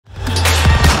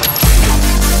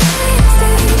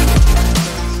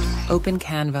open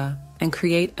Canva and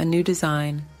create a new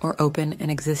design or open an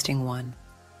existing one.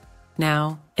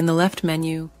 Now, in the left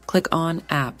menu, click on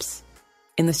Apps.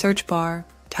 In the search bar,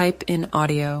 type in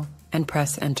Audio and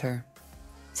press Enter.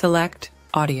 Select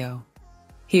Audio.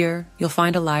 Here, you'll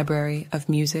find a library of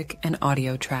music and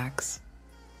audio tracks.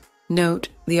 Note,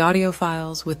 the audio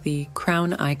files with the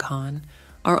crown icon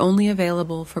are only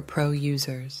available for pro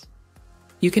users.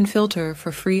 You can filter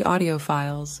for free audio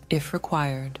files if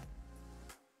required.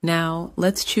 Now,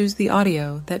 let's choose the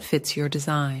audio that fits your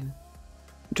design.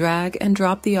 Drag and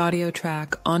drop the audio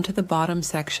track onto the bottom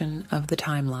section of the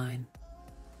timeline.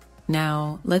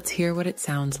 Now, let's hear what it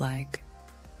sounds like.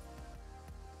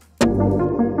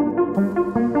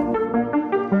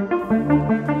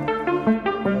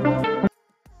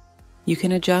 You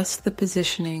can adjust the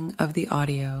positioning of the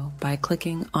audio by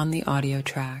clicking on the audio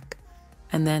track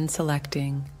and then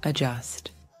selecting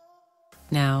Adjust.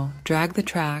 Now, drag the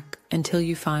track until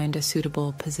you find a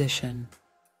suitable position.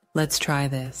 Let's try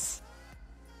this.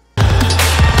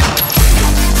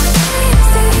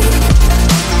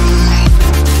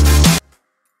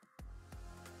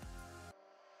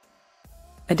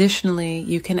 Additionally,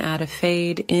 you can add a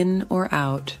fade in or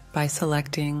out by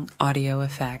selecting Audio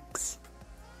Effects.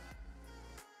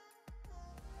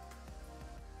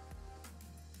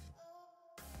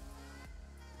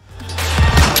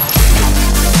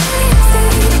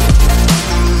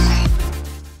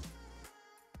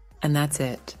 And that's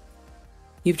it.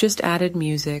 You've just added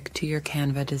music to your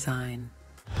Canva design.